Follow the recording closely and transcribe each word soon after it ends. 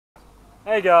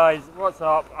Hey guys, what's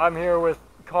up? I'm here with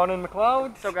Conan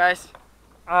McLeod. So guys,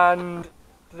 and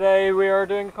today we are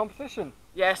doing a competition.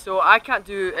 Yeah, so I can't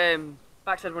do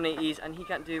backside 180s and he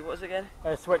can't do, what was it again?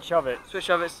 Switch shove it. Switch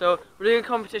shove it. So we're doing a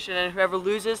competition and whoever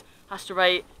loses has to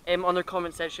write on their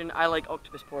comment section, I like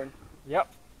octopus porn.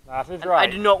 Yep, that is and right.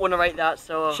 I do not want to write that,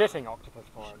 so... Shitting octopus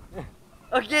porn.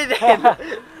 Okay then,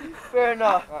 fair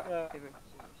enough. Right, give me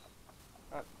scissors.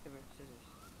 Right, give me scissors.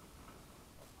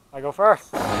 I go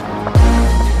first.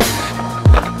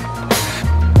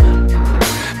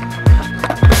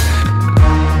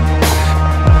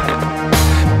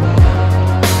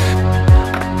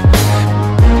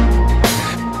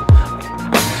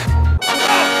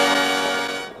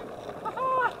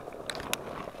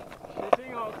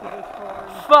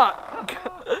 Fuck!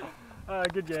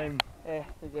 Good game. Yeah,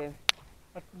 good game.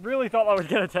 I really thought that was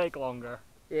going to take longer.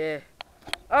 Yeah.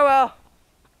 Oh well.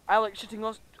 I like shitting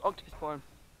octopus porn.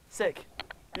 Sick.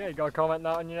 Yeah, you got to comment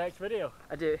that on your next video.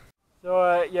 I do.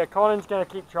 So yeah, Conan's going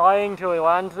to keep trying till he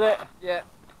lands it. Yeah.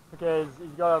 Because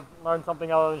he's got to learn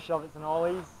something other than shove-its and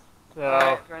ollies. So,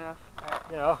 Alright, fair enough. Right.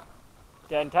 You know,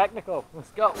 getting technical.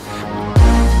 Let's go.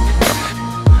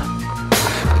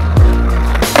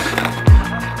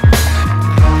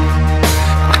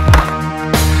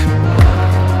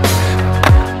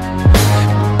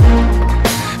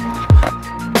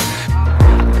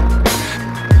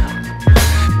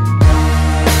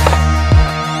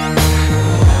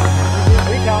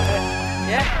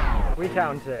 We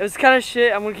count it. It was kind of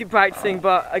shit, I'm going to keep practicing,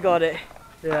 but I got it.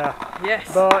 Yeah.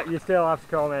 Yes. But you still have to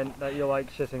comment that you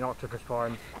like shitting octopus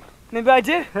porn. Maybe I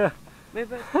do.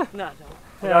 Maybe I do. No, I don't.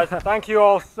 Yeah, thank you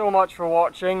all so much for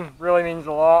watching. Really means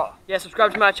a lot. Yeah,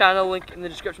 subscribe to my channel, link in the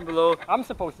description below. I'm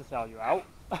supposed to sell you out.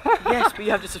 Yes, but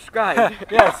you have to subscribe.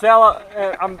 Yeah, sell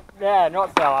out.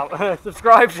 Not sell out.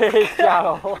 Subscribe to his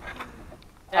channel.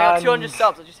 Yeah, I got 200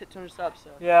 subs. I just hit 200 subs.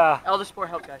 So. Yeah. Elder Sport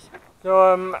help, guys.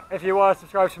 So if you want to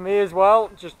subscribe to me as well,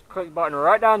 just click the button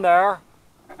right down there.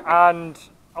 And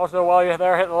also while you're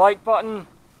there, hit the like button.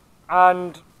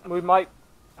 And we might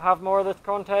have more of this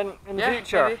content in the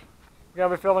future. Maybe. We're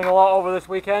going to be filming a lot over this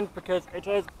weekend because it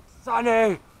is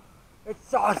sunny. It's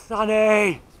so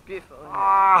sunny. It's beautiful.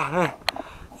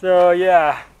 So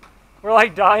yeah, we're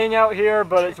like dying out here,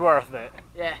 but it's worth it.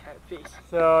 Yeah, peace.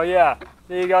 So yeah,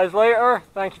 see you guys later.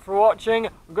 Thank you for watching.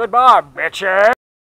 Goodbye, bitches.